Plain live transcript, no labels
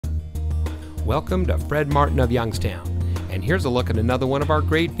Welcome to Fred Martin of Youngstown, and here's a look at another one of our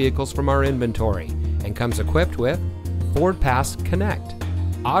great vehicles from our inventory, and comes equipped with Ford Pass Connect,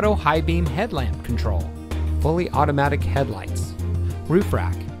 auto high beam headlamp control, fully automatic headlights, roof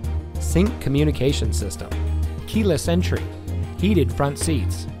rack, sync communication system, keyless entry, heated front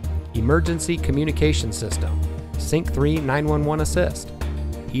seats, emergency communication system, Sync 3 911 assist,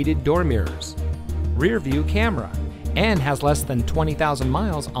 heated door mirrors, rear view camera, and has less than 20,000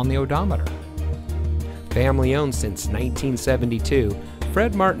 miles on the odometer. Family owned since 1972,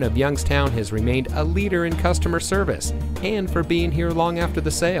 Fred Martin of Youngstown has remained a leader in customer service and for being here long after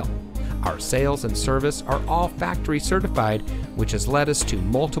the sale. Our sales and service are all factory certified, which has led us to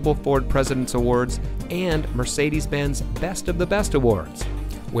multiple Ford President's Awards and Mercedes-Benz Best of the Best Awards.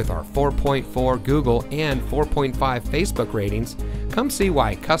 With our 4.4 Google and 4.5 Facebook ratings, come see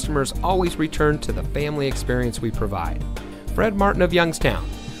why customers always return to the family experience we provide. Fred Martin of Youngstown.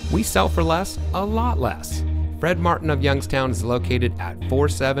 We sell for less, a lot less. Fred Martin of Youngstown is located at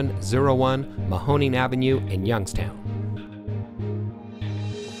 4701 Mahoning Avenue in Youngstown.